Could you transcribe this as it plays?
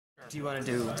Do you want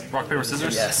to do rock, paper,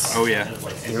 scissors? Yes. Oh yeah.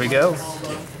 Here we go.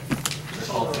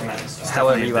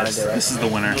 However you want to do it. This is the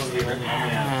winner.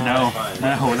 No,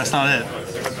 that's not it.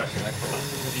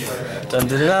 Dun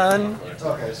dun dun.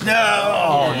 No!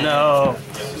 Oh no.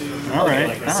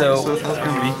 Alright. So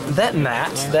that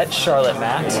Matt, that Charlotte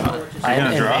Matt, I am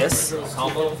gonna draw? envious. No,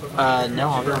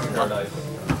 I'll draw.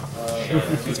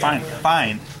 It's fine.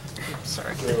 Fine.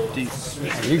 Sorry.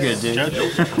 You're good, dude. Judge.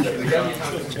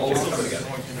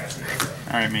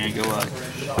 Alright, man, good luck.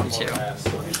 You too.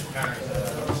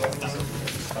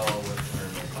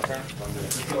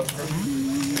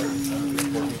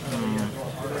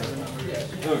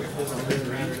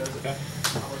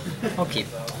 I'll keep.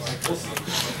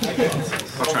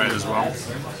 I'll try it as well.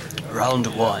 Round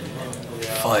one.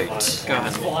 Fight. Go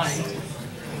ahead.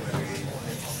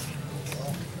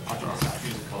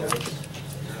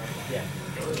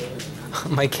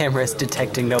 My camera is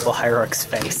detecting Noble Hierarch's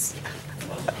face.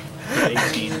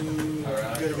 18.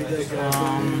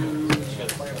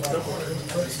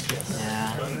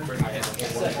 Yeah.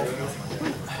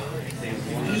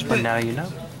 But now you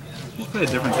know. Just play a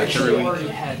different deck every week.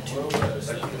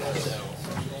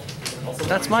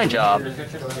 That's my job.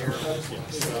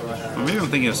 Well, maybe I'm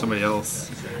thinking of somebody else.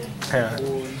 Yeah.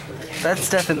 That's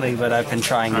definitely what I've been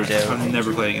trying to do. I've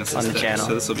never played against this on the deck, channel.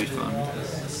 so this will be fun.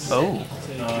 Oh.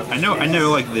 I know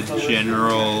like the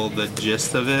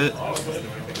gist of it,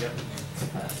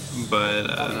 but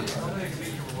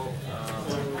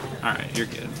all right, you're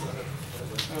good.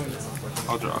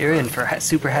 I'll draw. You're in for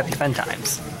super happy fun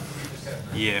times.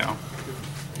 Yeah.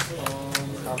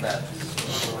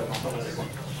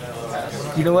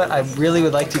 You know what? I really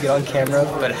would like to get on camera,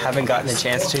 but haven't gotten a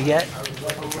chance to yet.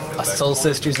 A Soul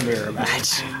Sisters mirror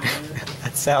match.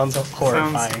 That sounds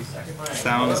horrifying.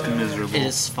 Sounds miserable. It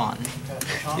is fun.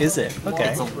 Is it? Okay.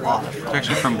 It's a lot of fun. It's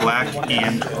actually from black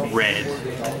and red.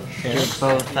 You're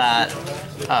both at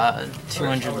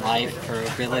 200 life for a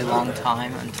really long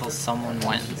time until someone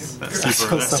wins. That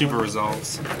super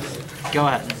resolves. Go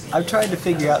ahead. I'm trying to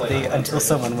figure out the until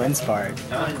someone wins part.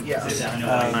 I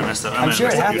messed up. I'm sure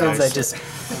it happens. I just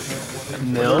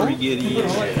mill.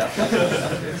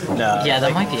 No. Yeah,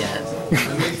 that might be it.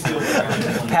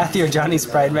 Pathy or Johnny's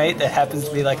Pride Mate that happens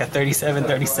to be like a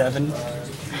 37-37.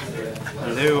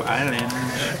 Hello, Island.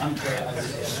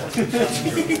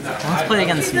 Let's play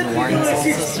against Norn Soul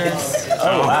Sisters.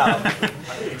 Oh wow.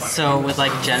 So with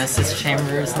like Genesis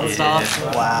chambers and stuff.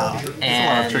 Wow. And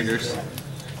A lot of triggers.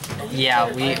 yeah,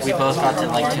 we both got to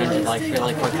like 200 life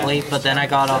really quickly, but then I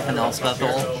got off an Elspeth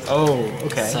ult. Oh,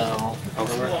 okay. So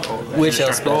Which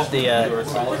Elspeth? The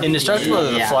indestructible or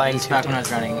the yeah, flying it's back when I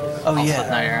was running Oh, yeah. Elspeth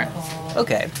Knight Errant.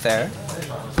 Okay, fair.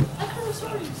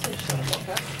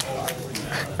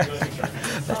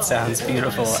 That sounds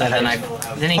beautiful. So then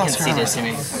he conceded to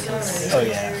me. Oh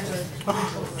yeah.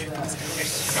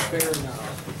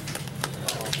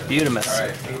 Beautimus.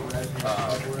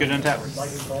 Good untap.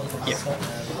 Yeah.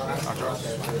 I'll draw.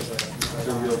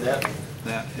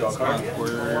 That is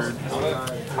awkward.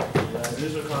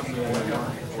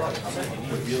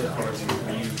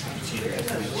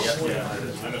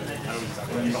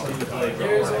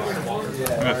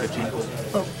 I'm at 15.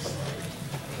 Oh.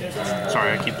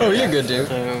 Sorry, I keep. Oh, you're good, dude.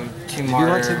 So two If you want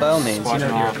Martyr, to, by all means, you squash know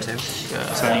them you're off. up to. So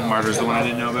I think Martyr's the one I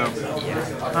didn't know about.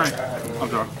 Yeah. Alright, I'll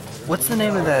draw. What's the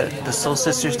name of the Soul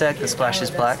Sisters deck that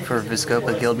splashes black for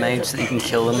Viscopa Guild Mage so that you can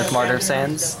kill them with Martyr of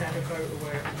Sands?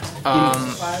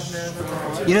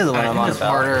 You know the one I'm on It's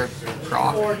about. Martyr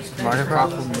Proc. Martyr Proc?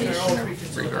 Proclamation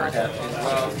of Rebirth.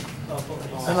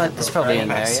 It's probably in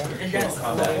there, yeah.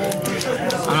 I'm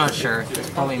not sure. It's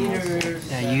probably more.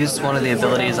 Yeah, use one of the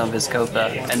abilities on Viscopa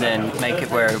and then make it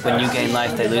where when you gain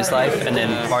life, they lose life, and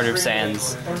then Martyr of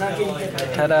Sands.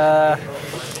 Ta-da!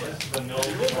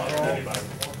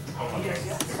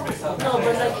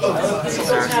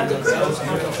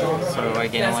 So I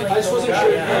gain like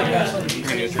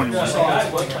 21.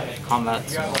 combat.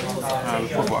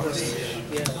 4 blocks.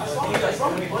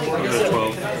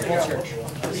 12.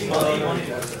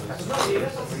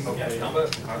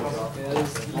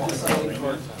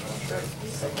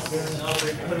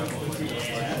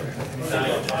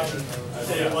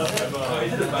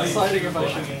 Deciding if I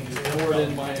should board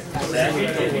in my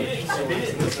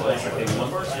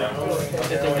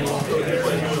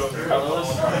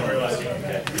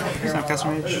Snap Caster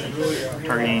Mage.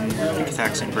 Targeting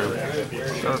attacks and improve.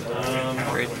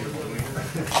 Great.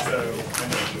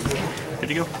 Good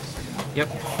to go. Yep.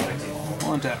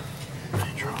 One tap.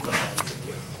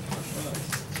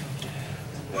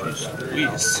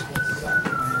 Squeeze.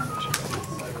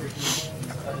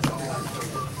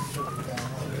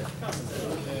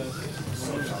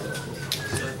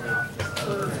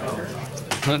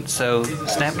 So,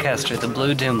 Snapcaster, the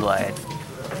blue Doomblade.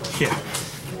 Yeah.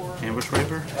 Ambush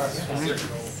Raver.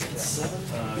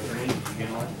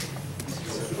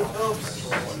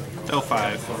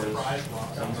 L5.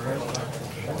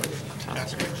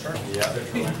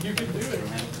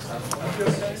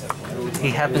 He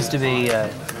happens to be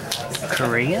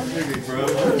Korean?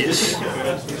 Yes.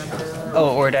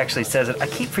 Oh, or it actually says it. I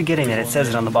keep forgetting that it says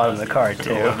it on the bottom of the card,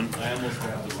 too. 11.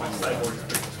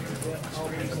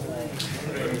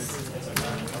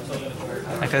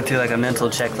 I go through like a mental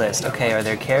checklist. Okay, are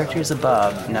there characters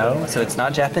above? No, so it's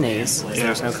not Japanese. So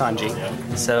there's no kanji.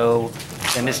 So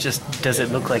then it's just, does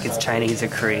it look like it's Chinese or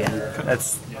Korean?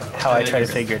 That's how I try to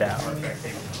figure it out.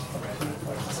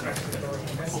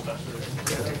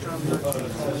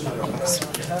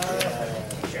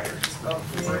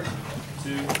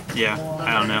 Yeah,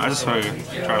 I don't know. I just try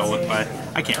to look by.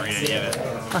 I can't read any of it.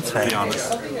 That's To fair. be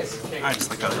honest. I just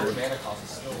like that.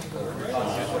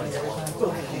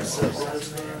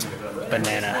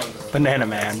 Banana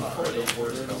man.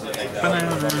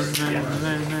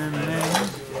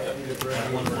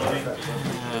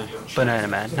 Banana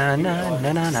man. Na na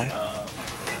na na na.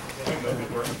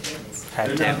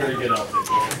 Had to.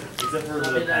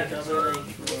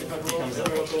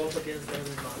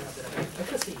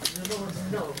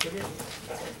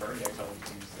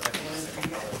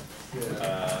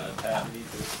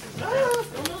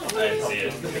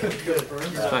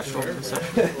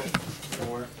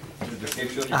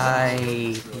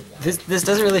 This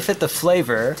doesn't really fit the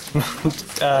flavor.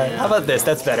 How about this?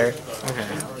 That's better. Okay.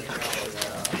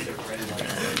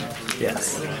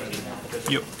 Yes.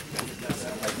 Yep.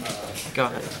 Go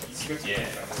ahead.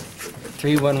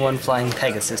 3/11 Flying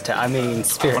Pegasus. I mean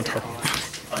Spirit. On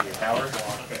your tower.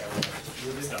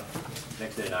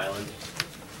 Next to an island.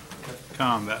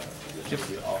 Combat.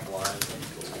 Offline.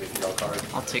 Get draw cards.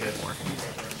 I'll take 4.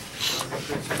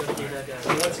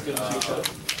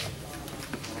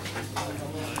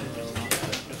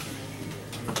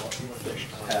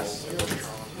 Pass.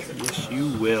 Yes, you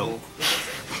will.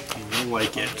 And you'll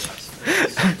like it.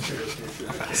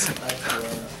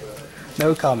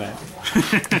 No comment.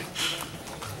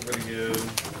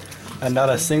 And not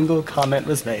a single comment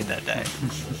was made that day.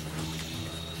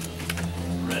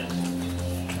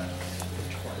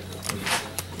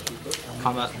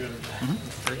 Combat.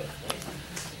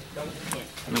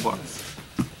 No blocks.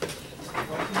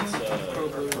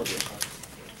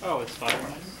 Oh, it's 5.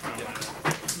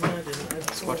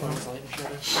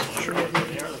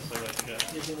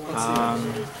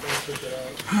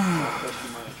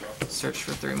 Search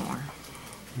for 3 more.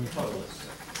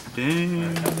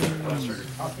 Dang.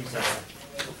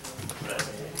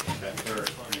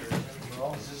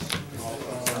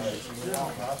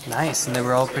 Nice, and they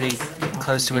were all pretty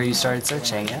close to where you started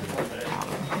searching, yeah?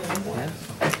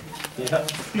 Yeah.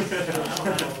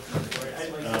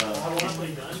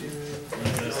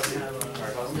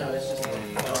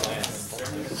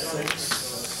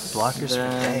 Blockers for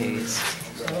days.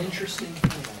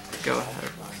 Go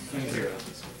ahead.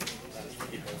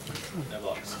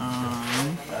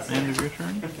 End of your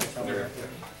turn?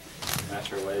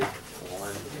 Master Wave. 1.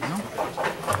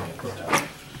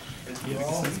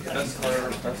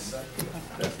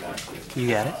 You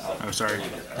got it? Oh, sorry.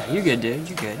 No, you're good, dude.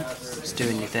 You're good. Just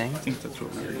doing your thing. I think that's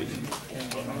what we were doing.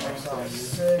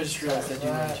 I just realized I do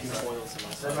have 2 foils.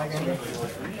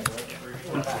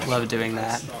 Love doing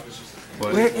that.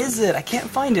 What? Where is it? I can't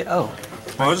find it. Oh.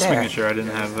 Well, I was just there. making sure I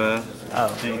didn't have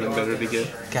anything better to get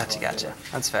Gotcha.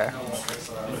 That's fair.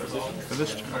 for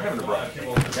this turn.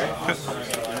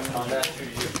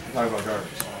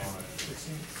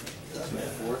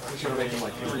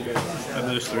 Of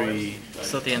those 3,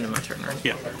 Still at the end of my turn, right?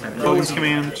 yeah. Focus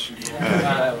command.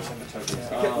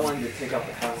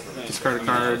 Discard a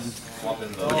card.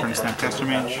 Return Snapcaster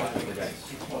Mage.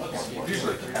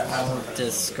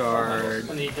 Discard.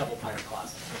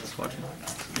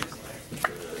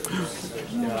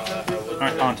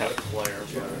 Alright, on tap.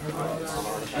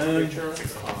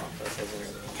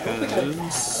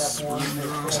 Because we're gonna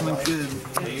draw something good.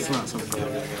 It's not something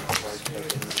good.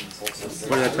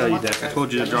 What did I tell you, Deck? I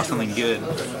told you to draw something good.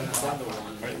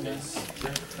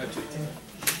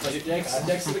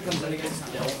 Dex becomes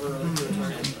against Delver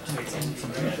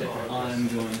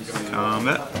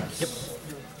Combat. Yep.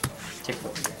 Take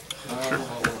 4. Sure.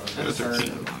 Go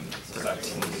 13.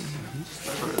 13.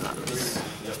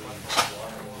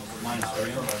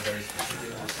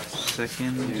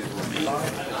 Second mage.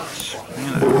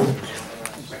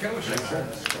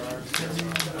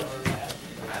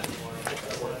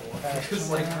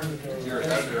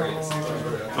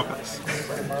 I'll pass.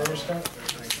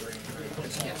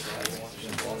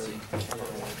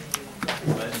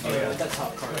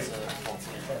 top cards.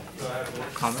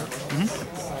 Combat.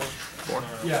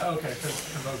 Yeah, okay.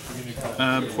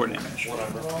 Before damage.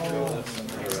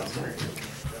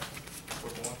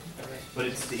 But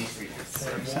it's the East region.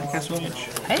 Cast damage.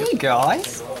 Hey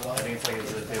guys! I think it's like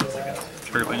it was like a.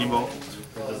 Trigger lightning bolt.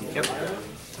 Yep.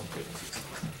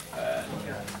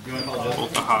 You want to call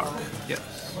Bolt the hawk. Yep.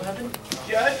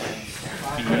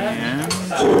 And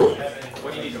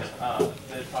what do you need? The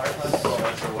power class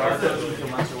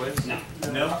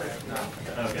No.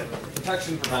 Okay.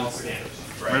 Protection prevents damage.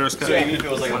 Radar Sky. So even if it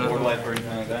was like a board life or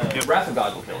anything like that. Yep. Wrath of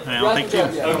God will kill it. And I'll take 2.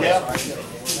 Okay.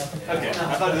 Okay. I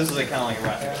thought this was like kind of like a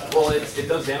Wrath of God. Well, it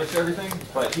does damage to everything,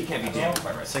 but he can't be damaged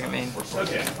by Wrath. Second main.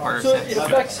 Okay. Or So it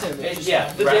affects him. It's just,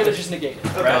 Yeah, the right. damage is negated.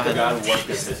 Wrath of God was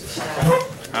this.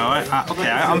 Okay,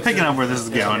 I'm picking up where this is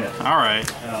going. All right.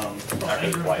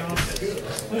 After the white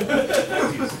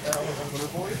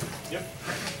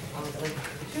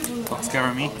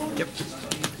Discover me. Yep.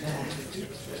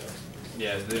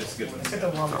 Yeah, there's good ones. The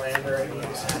one lander and you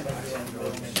just happen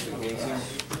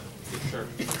Sure.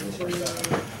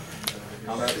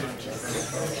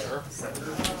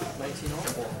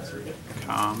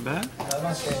 Combat.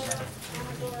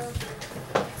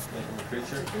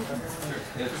 Creature.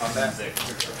 Combat 6.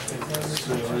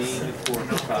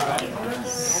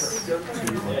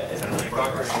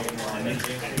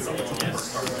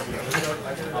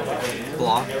 45.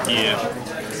 Block. Yeah.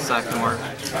 Sophomore.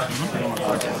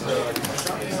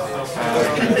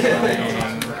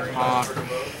 Hawk.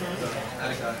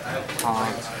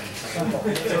 Hawk.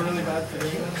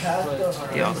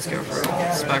 Yeah, I'll just go for it.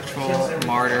 Spectral,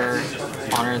 Martyr,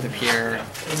 Honor the Pure,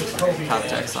 Path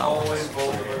to Exile.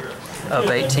 Up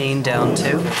 18, down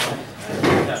 2.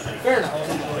 Fair enough.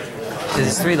 Because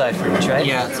it's 3 life for each, right?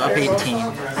 Yeah, it's up 18,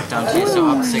 down 2, so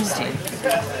up 16.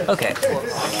 Okay.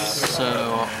 So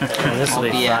Well, this will I'll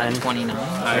be be at fine. 29.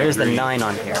 There's the 9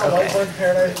 on here. Okay.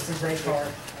 Paradise is a great card.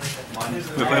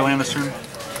 We play land this turn.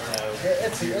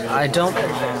 I don't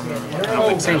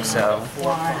think so.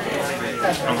 I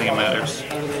don't think it matters.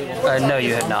 No,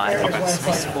 you have not.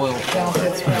 Spoiled.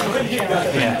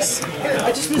 Yes.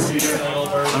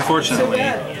 Unfortunately,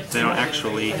 they don't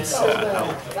actually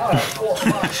help.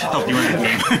 Help you in the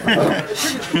game.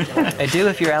 I do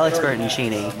if you're Alex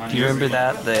Bertoncini. Do you remember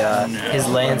that? His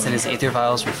lance and his aether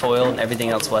vials were foiled and everything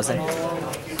else wasn't?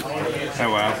 Oh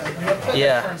wow.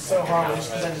 Yeah. So hard just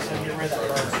because I just had to get rid of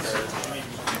that.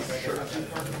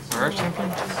 Our champion?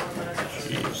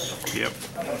 Jeez. Yep.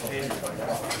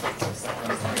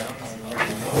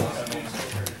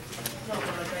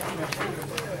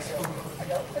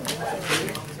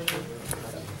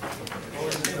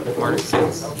 Martyr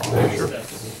 6.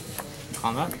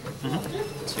 Combat?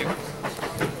 2.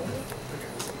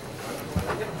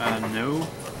 No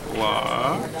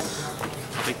block.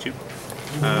 I'll take 2.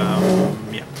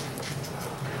 Yeah.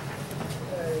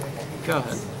 Go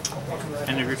ahead.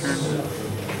 End of your turn.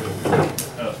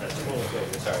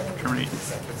 Terminate.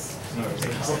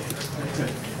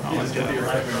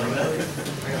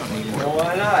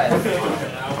 Why not?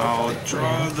 I'll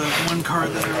draw the one card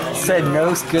that I Said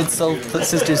no good Soul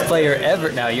Sisters player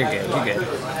ever. No, you're good. You're good.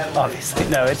 Obviously.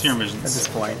 No, it's your at visions. this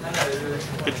point.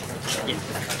 Good.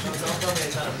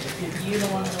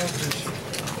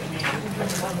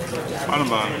 Bottom.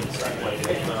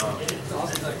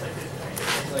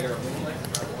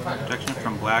 Protection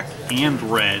from black and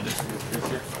red.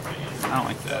 I don't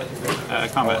like that.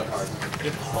 Combat.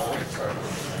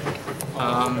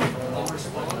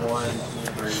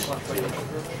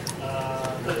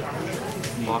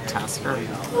 Block Tasker.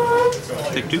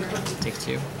 Take 2. Take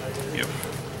 2. Yep.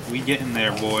 We get in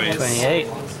there, boys. 28.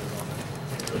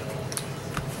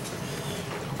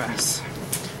 Pass.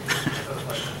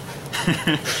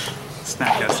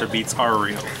 Snapcaster beats are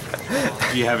real.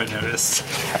 If you haven't noticed.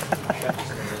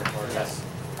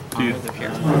 Dude.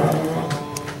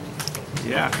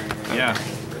 Yeah. Yeah.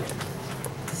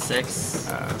 6.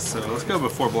 So let's go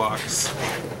before blocks.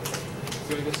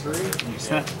 You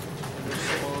snap.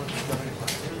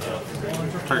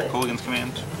 Target Colligan's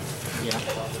command. Yeah.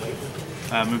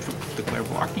 Move to declare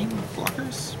blocking.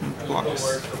 Blockers? Move to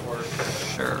blocks.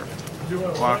 Sure.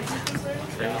 Block.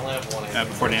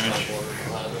 Before damage.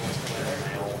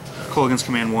 Colligan's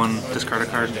command 1. Discard a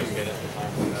card.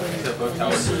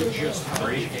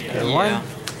 Yeah.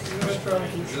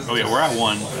 Oh yeah, we're at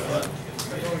 1.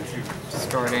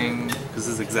 Starting. This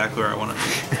is exactly where I want to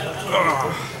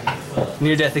be.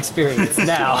 Near-death experience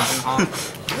now.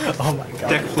 Oh my god.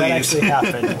 Deck, That please. actually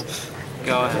happened.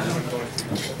 Go ahead.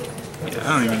 Yeah, I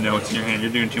don't even know what's in your hand.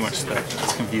 You're doing too much stuff.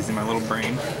 It's confusing my little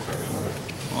brain.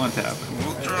 We'll untap.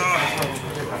 We'll draw.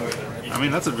 I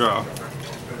mean, that's a draw.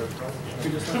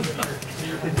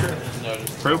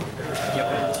 Probe?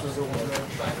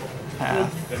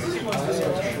 Path.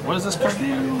 What does this card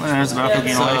do? There's a battlefield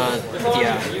gain life.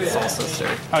 Yeah, it's also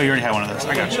sir. Oh, you already had one of those.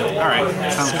 I got you.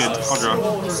 Alright, sounds good. I'll draw.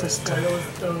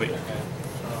 Wait.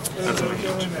 That's what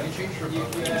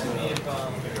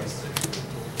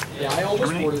Yeah, I almost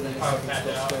Terminate. ordered them.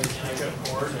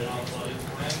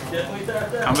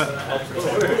 Combat.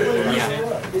 Yeah.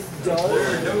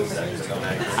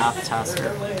 Half Tasker. You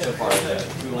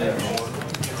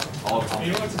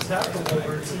want to tap the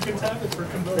over, so you can tap it for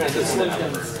convoke. I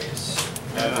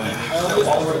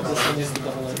almost ordered this one is the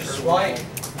double edged. Right.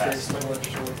 There's no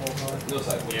edged sword the whole time.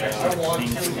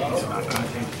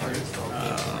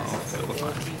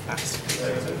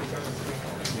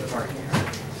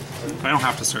 I don't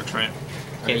have to search, right?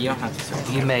 Yeah, you don't have to search.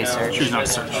 You may search. Choose not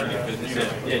to search.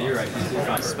 Yeah, you're right.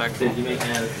 Respectful. You make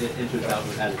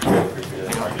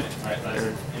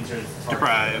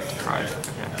Deprive.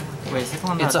 Wait, is that the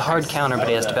one It's that- a hard counter, but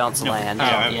he has to bounce a land.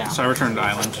 Yeah, yeah. So I returned to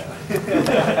island. Go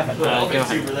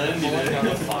ahead.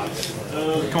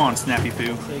 Come on, Snappy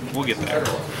Poo. We'll get there.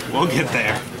 We'll get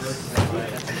there.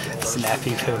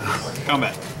 Snappy poo.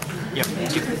 Combat. Yep.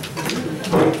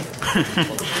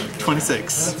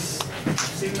 26.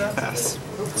 Pass.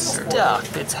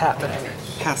 Stuff, it's happening.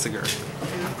 Passiger.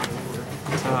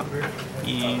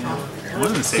 And what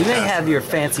did it say? You may pass? have your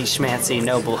fancy schmancy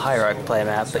noble hierarch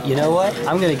playmat, but you know what?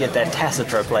 I'm gonna get that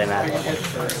Tacitor playmat.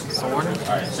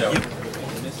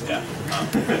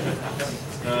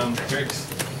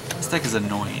 This deck is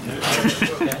annoying.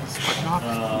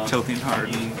 Tilting hard.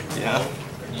 Yeah.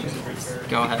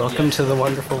 Go ahead. Welcome to the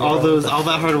wonderful world. All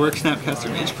that hard work Snapcaster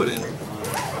Mage put in.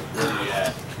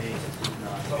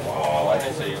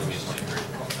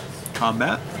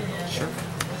 Combat? Sure.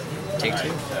 Take 2.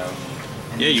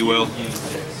 Yeah, you will.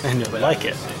 And you'll like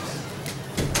it.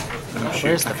 Oh, shoot.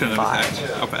 Where's the I couldn't 5? have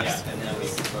attacked. I'll pass.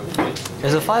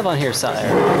 There's a 5 on here, sire.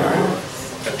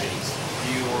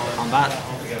 Combat.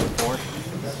 4.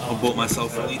 I'll bolt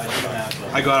myself for lethal.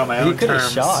 I go out on my You own could have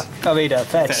terms. shot. I mean,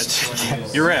 fetched.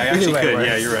 Fetched. You're right, I Either actually way could. works.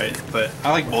 Yeah, you're right. But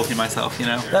I like bolting myself, you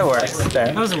know? That works. Fair.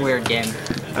 That was a weird game.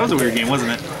 That was a weird game,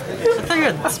 wasn't it? I thought you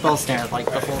had spell snare like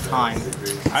the whole time.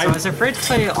 So I was afraid to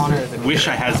play Honor of the Wish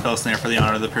I had Spell Snare for the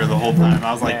Honor of the Pier the whole time.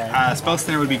 I was like, Yeah. Spell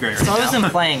Snare would be great So right I now. wasn't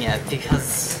playing it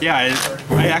because Yeah,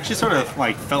 I actually sort of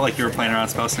like felt like you were playing around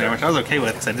Spell Snare, which I was okay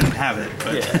with because I didn't have it.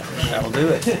 But Yeah, that'll do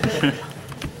it.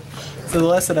 So the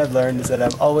lesson I've learned is that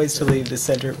I'm always to leave this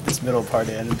middle part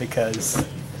in because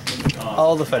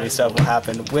all the funny stuff will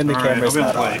happen when the all right, camera's I'll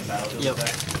not be on. able to play. yep.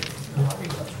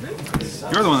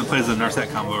 You're the one that plays the Narset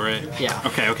combo, right? Yeah.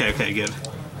 Okay, good.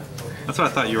 That's what I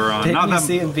thought you were on. Didn't Not you that,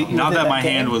 see him beat you not within that that my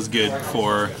hand game? was good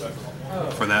for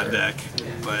that deck,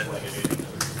 but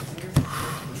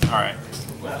all right.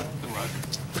 Good luck.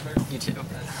 You too.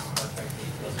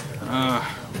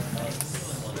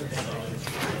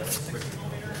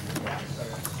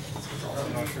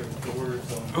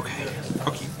 Okay.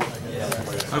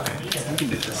 Okay, we can do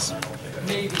this.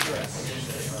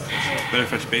 Better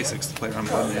fetch basics to play around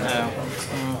with them.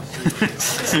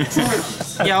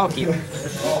 Yeah, I'll keep.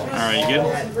 Alright, you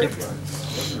good?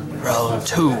 Round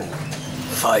 2.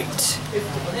 Fight.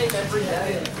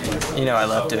 You know I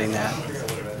love doing that.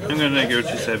 I'm gonna go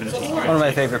to 17. One of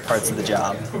my favorite parts of the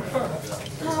job.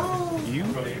 You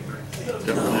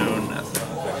don't know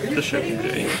nothing. The Shogun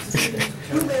J.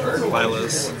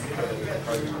 Lila's.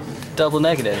 Double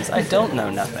negatives. I don't know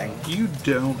nothing. You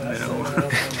don't know.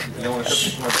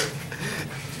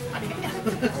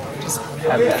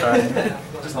 Having fun.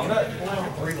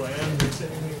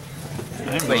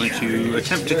 I'm going to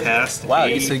attempt to cast Wow,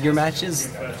 a so your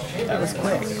matches, that was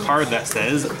quick. card that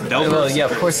says Delver. Well, yeah,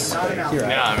 of course it's quick. You're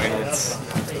right. Yeah, I mean, it's.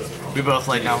 We both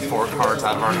laid down 4 cards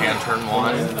out of our hand turn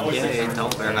 1. Yay,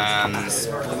 Delver. And then.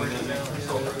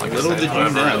 Like Little did you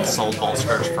whoever know. had sold Ball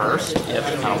Scourge first. Yep.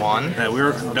 Kind of won. Yeah,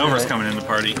 Delver's coming in the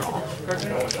party. Or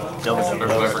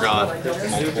whoever got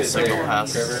multiple signal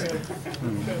passes.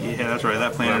 Yeah, that's right.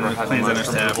 That Whoever had plan's the most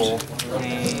intercept. multiple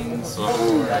planes.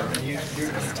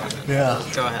 Yeah.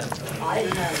 Go ahead.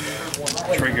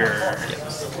 Trigger.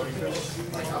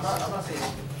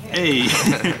 Hey.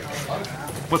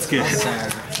 What's good?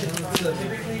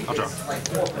 I'll draw.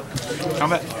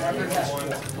 Combat.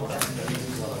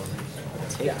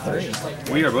 Take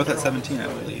 3. We are both at 17, I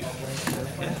believe.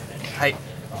 Hi.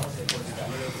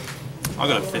 I'll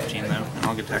go to 15 though, and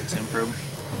I'll get Taxian Probe.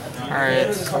 Alright,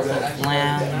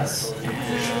 lands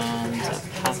and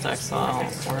Past Exile,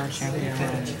 Order Champion,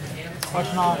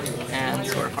 Watchnok, and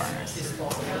Sword of Fire.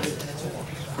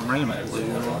 Random blue.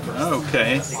 Oh,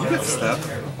 okay. You got stuff.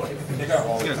 You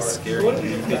got scary.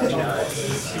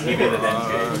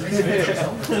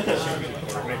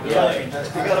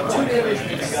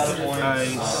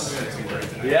 Nice.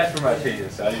 You asked for my opinion,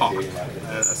 so I didn't give you my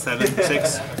 7,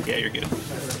 6. Yeah, you're good.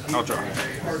 I'll draw.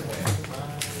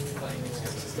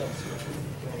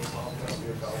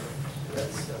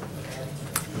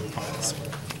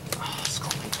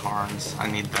 Scalding Tarns. I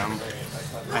need them.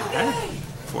 I had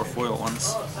 4 foil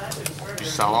ones. Did you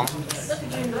sell them?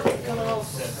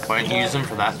 Why didn't you use them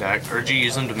for that deck? Or did you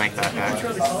use them to make that deck?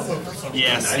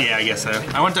 Yes, yeah, I guess so.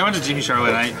 I went to GP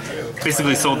Charlotte and I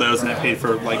basically sold those and I paid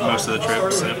for like most of the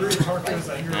trip. So.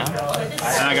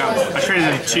 Yeah. And I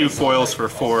traded in 2 foils for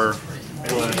 4. I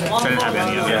didn't have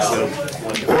any others. So.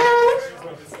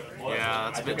 Yeah,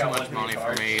 that's a bit too much money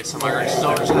for me. So my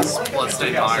Grixis just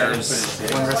Bloodstained Myers.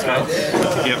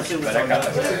 Yep.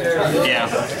 Yeah.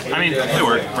 I mean, it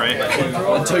worked, right?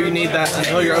 Until you need that,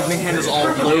 until your opening hand is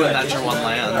all blue and that's your 1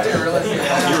 land. You're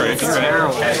right,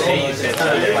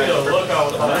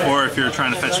 Or if you're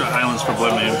trying to fetch islands for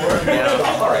Blood Moon.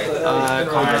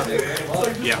 Comment.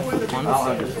 Yeah. 1.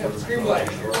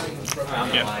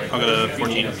 Yeah, I'll go to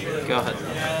 14. Go ahead.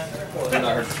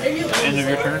 End of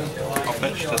your turn, I'll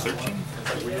fetch to 13.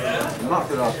 I've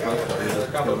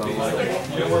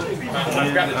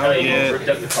got to tell you, he ripped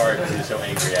up the card because he was so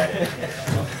angry at it.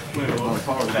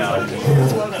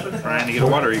 Trying to get a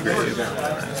watery grave.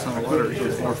 That's not a watery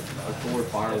grave.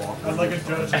 I'd like a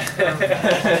judge.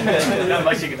 Not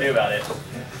much you can do about it.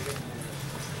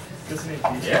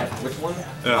 Yeah, which one?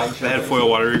 They had foil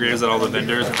watery graves at all the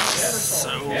vendors, and I was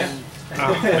so...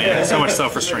 Oh man, so much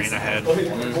self-restraint I had.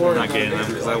 I'm not getting them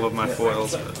because I love my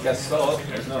foils. But.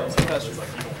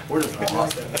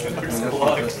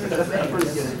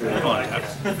 Oh, I have.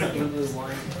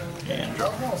 And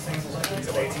drop.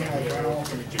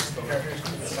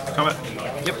 Combat.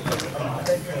 Yep. Go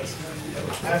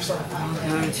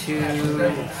to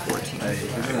 14.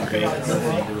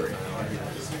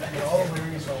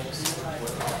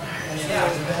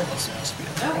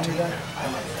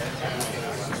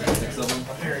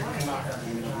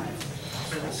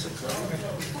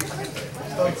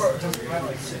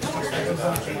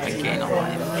 I gain a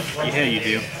life. Yeah, you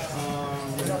do.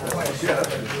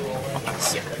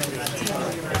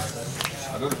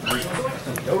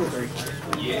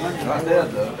 Not dead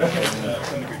though.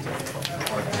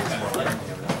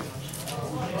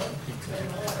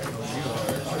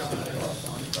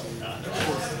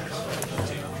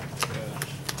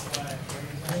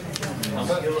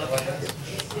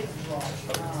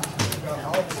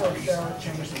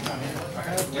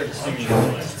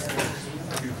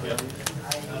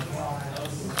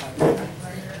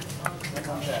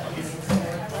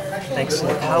 Thanks to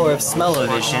the power of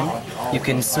smell-o-vision, you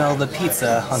can smell the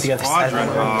pizza on the other side of the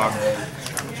room.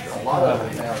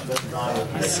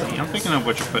 Let's see, I'm picking up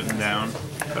what you're putting down,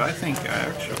 but I think I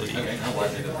actually...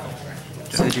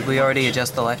 So did we already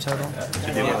adjust the life total?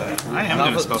 To deal with that. I am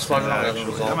going to spell spend that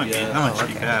actually. That might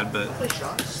be bad, but...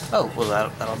 Oh, well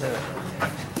that'll do it.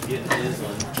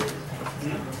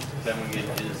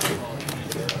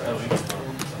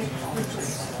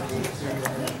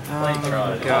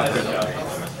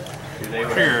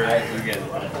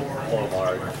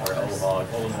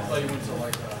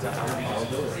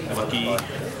 Lucky.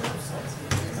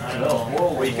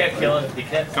 Well, you kept killing. You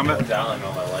kept Combat. dialing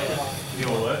on my land. He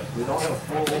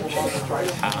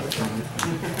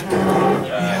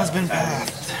has been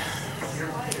pathed.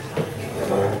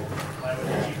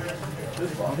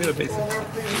 I'll get a basic.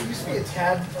 It used to be a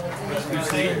tab.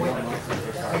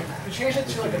 We changed it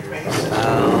to like a base.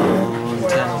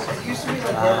 It used to be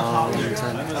like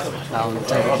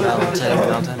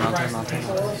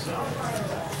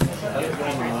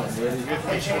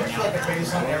they changed it to like a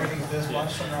base on everything this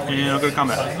much. Yeah, I'll go to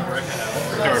combat.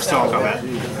 Or still in combat.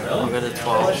 I'll go to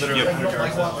 12. Yep.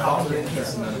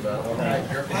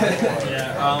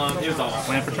 Yeah, he was on.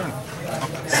 Land for turn.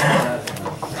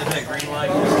 That green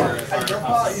light.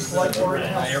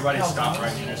 Everybody stopped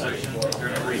right in the intersection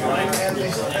during the green light, and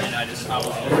I was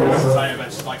excited about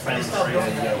just like finding the straight. I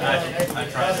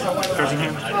tried to. Cards in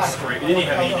hand. I just scraped. It didn't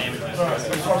have any damage.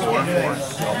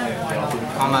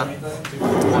 Combat.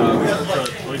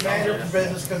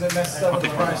 Business because it messes up with the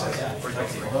prices.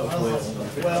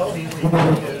 Well,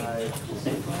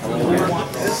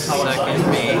 Second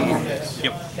me.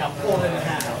 Yep.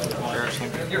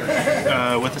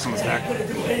 With this on the stack.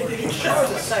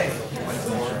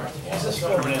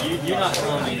 You're not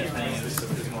telling me anything.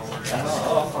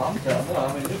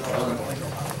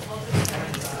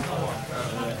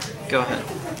 Go ahead.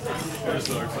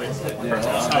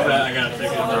 I gotta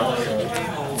take it.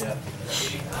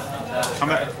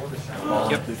 Combat.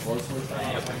 Yep.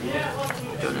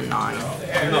 Go to 9.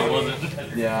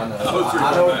 Yeah, I know.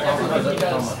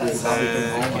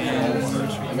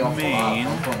 Main.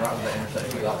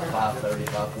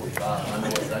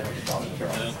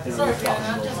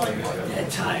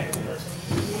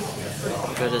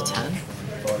 Go to 10.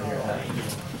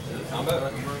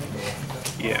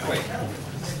 Yeah.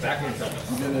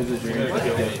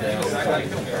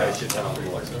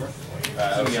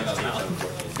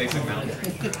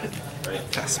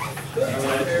 Pass. I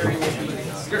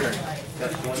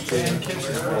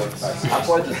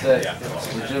played this deck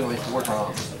legitimately 4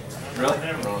 times. Really?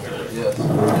 Yes. I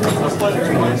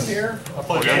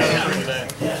played that today.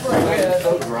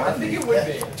 So grindy. It would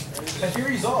be. If you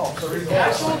resolve, so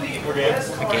resolve.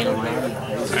 A gain of 9.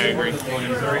 I agree.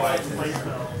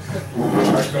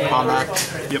 Combat.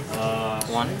 Yep.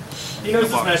 1. He knows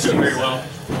this matchup very well.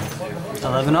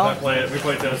 11 all? We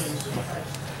played this.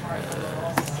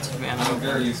 2 mana.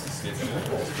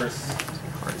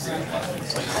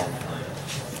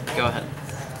 Go ahead.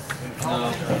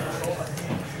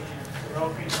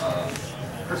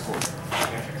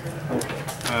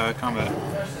 Combat.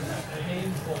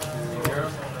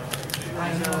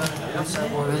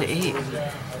 Go to 8.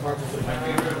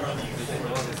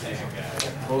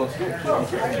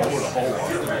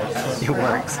 It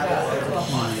works.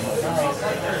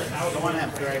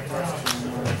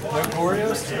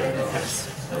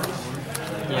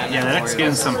 Yeah, the deck's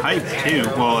getting some hype too.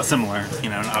 Well, similar, you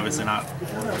know, obviously not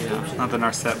the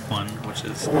Narset one, which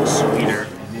is sweeter.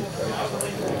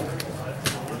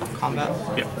 Combat.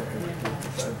 Yep.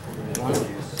 1.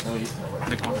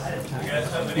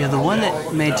 Yeah, the one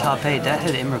that made top 8, that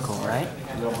had Emrakul, right?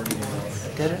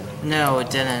 Did it? No, it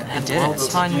didn't. It didn't. World's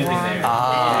Fine War.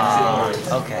 Ah,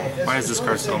 okay. Why is this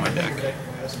card still in my deck?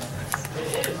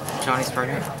 Johnny's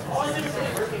partner.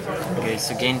 Okay,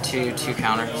 so gain 2, 2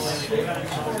 counters.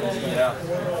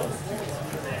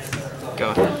 Go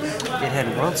ahead. It had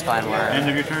World Spine War. End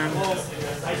of your turn.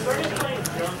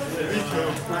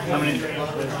 How many?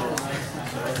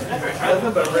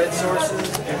 Nothing but red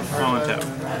sources. All in tap.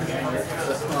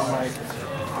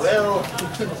 Well,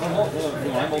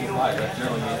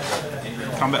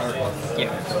 Combat.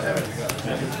 Yeah.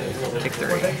 Take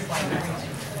 3.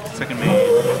 Second main.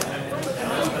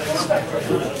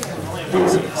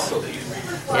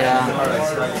 Yeah.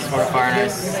 Smart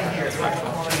Fireness.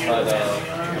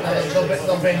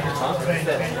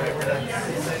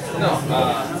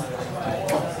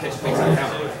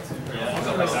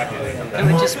 It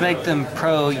would just make them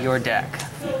pro your deck.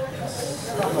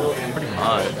 Pretty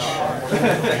much.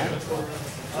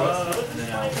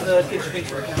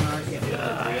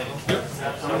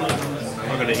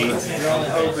 I'll go to 8.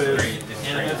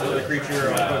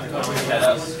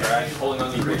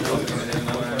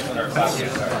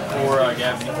 Or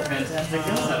Gavin.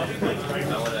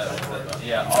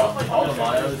 Yeah, all the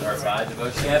monos are by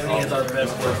devotion. Gavin is our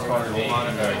best first card of mono.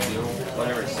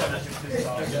 Whatever it's 7.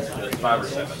 5 or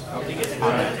 7.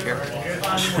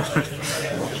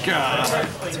 God,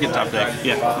 it's a good top deck.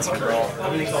 Yeah, that's fine.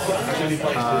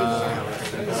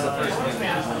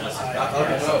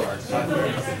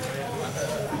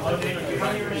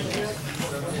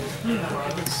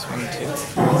 Swing 2.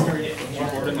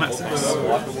 Nice.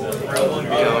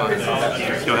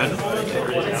 Go ahead.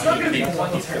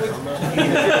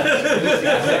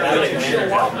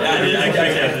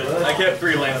 I kept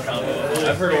 3 lands combo.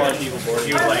 I've heard a lot of people board.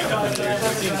 He was like,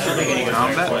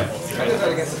 Combat.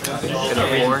 Go to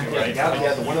 4.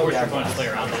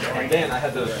 and then I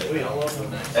had those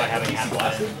by having half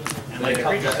blast. And like the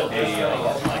creatures still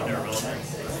like they're relevant.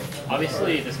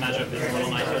 Obviously, this matchup is a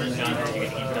little nicer than John because you get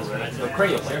to keep customizing. The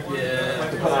crate, yeah.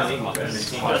 To put on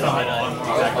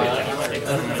exactly like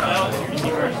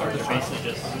basically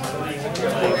just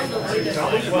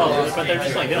well, but they're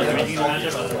just like this. I mean, you can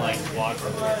matchup with like block,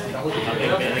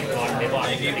 they block.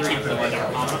 You keep them with their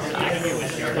comments active,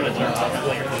 which you put a dark comment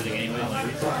like you're losing anyway.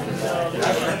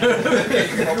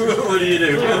 What do you do?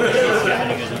 You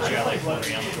got like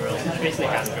floating on the drill. Basically,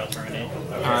 half drill terminate.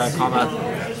 Combat.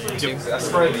 2. I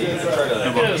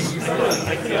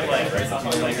could have like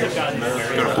gotten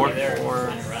Go to 4.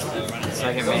 4.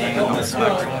 Second main.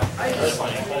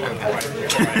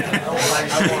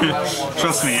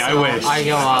 Trust me, I wish. I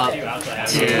go up to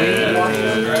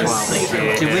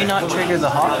 12. Did we not trigger the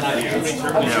hawk?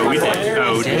 No, we did.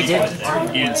 Oh, We did.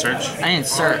 You didn't search? I didn't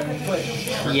search.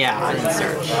 Yeah, I didn't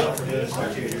search.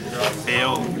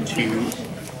 Fail to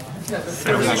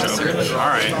search.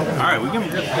 Alright, we can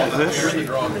this.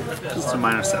 Just a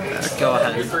minor setback. Go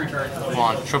ahead. Come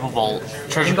on, triple bolt.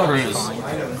 Treasure cruise.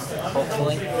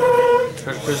 Hopefully.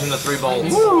 Cruising the 3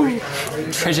 bolts.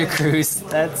 Treasure Cruise.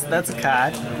 That's a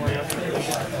card.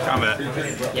 Combat.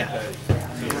 Yeah.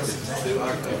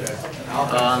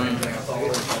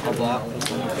 I'll block.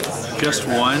 Just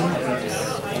one?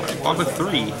 Block with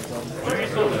 3.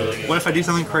 What if I do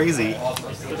something crazy?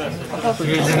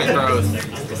 Infinite growth.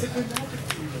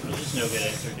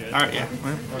 Alright, yeah.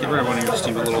 Well, get rid of one of your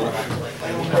stupid little...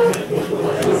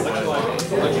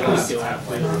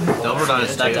 Delver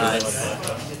dies That too. dies.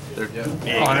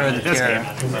 Yeah, Honor of the that's Pure.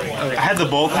 game. I had the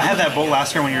bolt. I had that bolt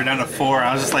last year when you were down to 4.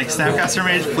 I was just like, Snapcaster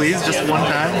Mage, please, just one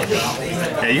time.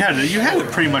 Yeah, you had it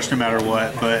pretty much no matter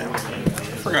what, but I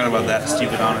forgot about that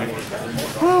stupid honor.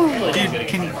 Dude,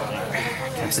 can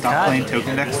I stop playing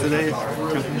token decks today?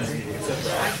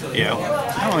 Yeah,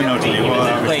 I don't really know what to do.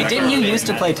 Well, Wait, didn't you used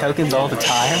to play tokens all the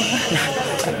time?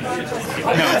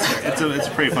 No, it's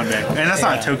a pretty fun deck, and that's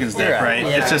not a tokens deck, Yeah. right?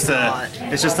 Yeah, it's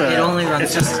just It only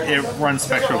runs it runs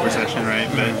Spectral Procession, right?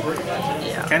 But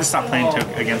kind of stop playing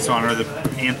against Honor. The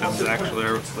anthems actually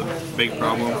are the big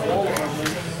problem. I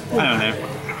don't know.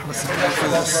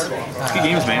 It's good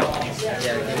games, man. I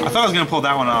thought I was gonna pull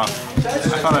that one off. I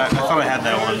thought I had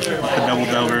that one, the double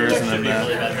delvers and then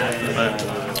but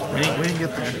we didn't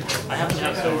get there.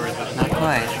 Not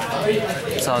quite.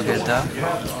 It's all good though.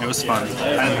 It was fun.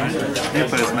 I didn't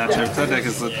play this matchup. That deck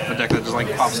is a deck that just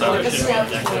like pops up.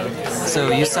 So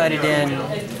you sided in.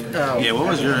 Yeah,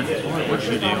 what did you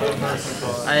do?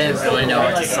 I didn't really know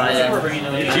what to decide.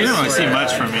 You didn't really see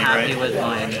much from me, Happy right? with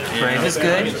mine. Brave is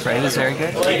good. Brave is very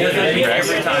good.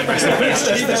 Rest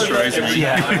just destroys me.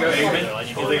 Yeah.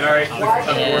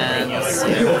 And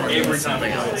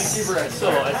something else.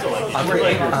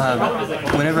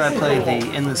 Whenever I play the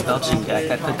Endless Belching deck,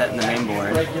 I put that in the main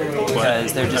board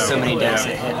because there are just so many decks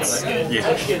it hits.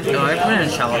 Yeah. No, I put in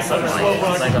Chalice on mine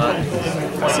because I got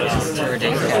it's a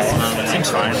ridiculous amount. Seems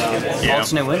fine. Yeah.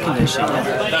 Alternate win condition.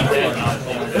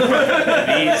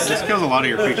 This kills a lot of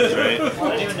your creatures, right?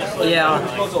 Yeah,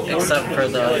 except for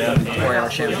the Warrior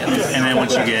Champions. And then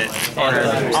once you get Honor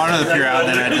of the Pure out,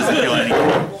 then it doesn't kill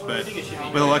anything. But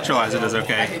with Electrolyze, it does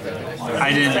okay.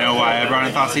 I didn't know why I brought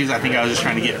in Thoughtseize. I think I was just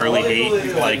trying to get early hate,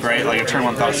 like a turn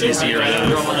 1 Thoughtseize to get rid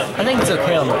of. I think it's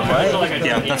okay on the play.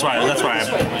 Yeah, that's why I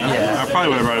probably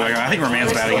would have brought it back. I think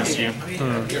Remain's bad against you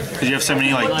because you have so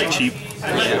many like cheap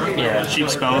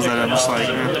spells that I'm just like.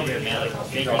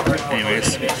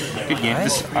 Anyways, good game. I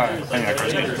think that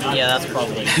card's good. Yeah, that's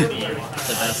probably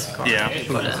the best card. Yeah.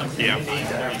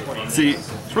 Yeah. See,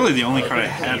 it's really the only card I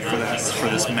had for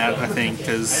this map, I think,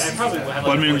 because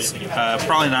Blood Moon's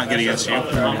probably not good against you.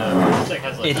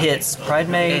 It hits Pride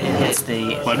Maid, it hits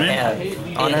the Blood Moon?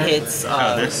 Honor. It hits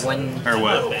This when or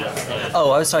what?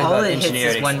 Oh, I was talking all about it hits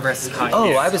Engineering. is when versus kind.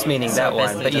 Oh, I was meaning that So one,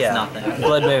 basically but does yeah, nothing.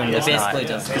 Blood Moon It does basically not.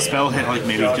 does. The spell hit like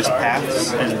maybe just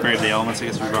paths and Brave the Elements. I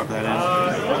guess we brought that in.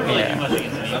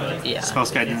 Yeah. Spell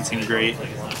Sky didn't seem great.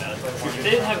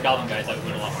 They didn't have Goblin guys that would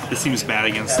win a lot. This seems bad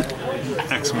against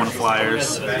X1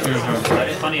 flyers.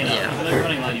 Funny enough, when they're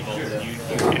running lightning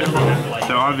bolts,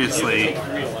 So obviously,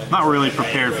 not really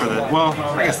prepared for the. Well,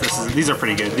 I guess these are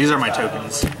pretty good. These are my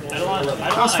tokens.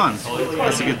 That was fun.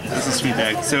 That's a sweet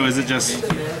deck. So is that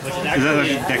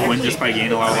a deck win just by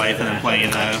gaining a lot of life and then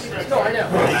playing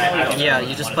Yeah,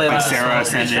 you just play like with Sarah the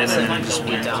small Ascended creatures and then just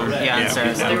beat win? down. Yeah, and Sarah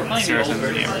Ascended. Sarah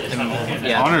Ascended, yeah.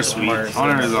 Yeah. Honor's sweet.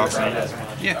 Honor is awesome.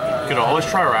 Yeah. Could always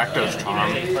try Rakdos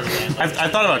Charm. I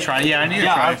thought about trying. Yeah, I need to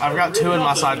Yeah, try. I've got 2 in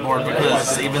my sideboard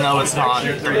because even though it's not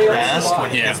the best,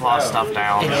 when he gets a lot of stuff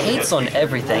down. It hates on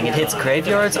everything. It hits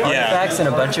graveyards, artifacts, and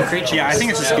a bunch of creatures. Yeah, I think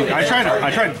it's just good. I tried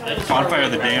Bonfire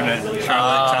of the Damned at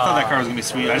Charlotte. I thought that card was gonna be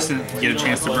sweet. I just didn't get a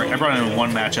chance to bring. I brought it in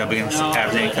one matchup against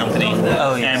Abzan Company.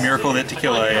 Oh, yeah. And miracled it to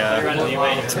kill a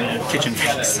kitchen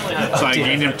face. So I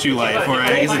gained him 2 life, or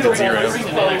I guess it did 0.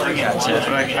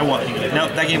 But I won. No,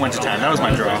 that game went to 10. That was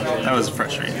my draw. That was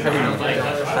frustrating.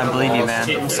 I believe you, man.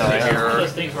 I'm sorry.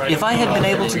 If I had been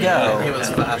able to go, It was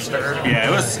faster. Yeah,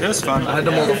 it was fun. I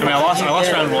to multiply. mean, I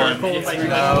lost round 1.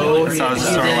 No, So I was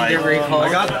just sort of like,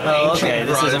 I got okay,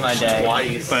 this isn't my day.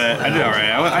 twice. but I did alright.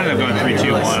 I ended up going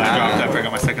 3-2-1. I dropped after I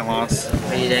got my second loss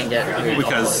You didn't get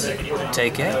because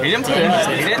Take it. He didn't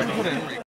put in.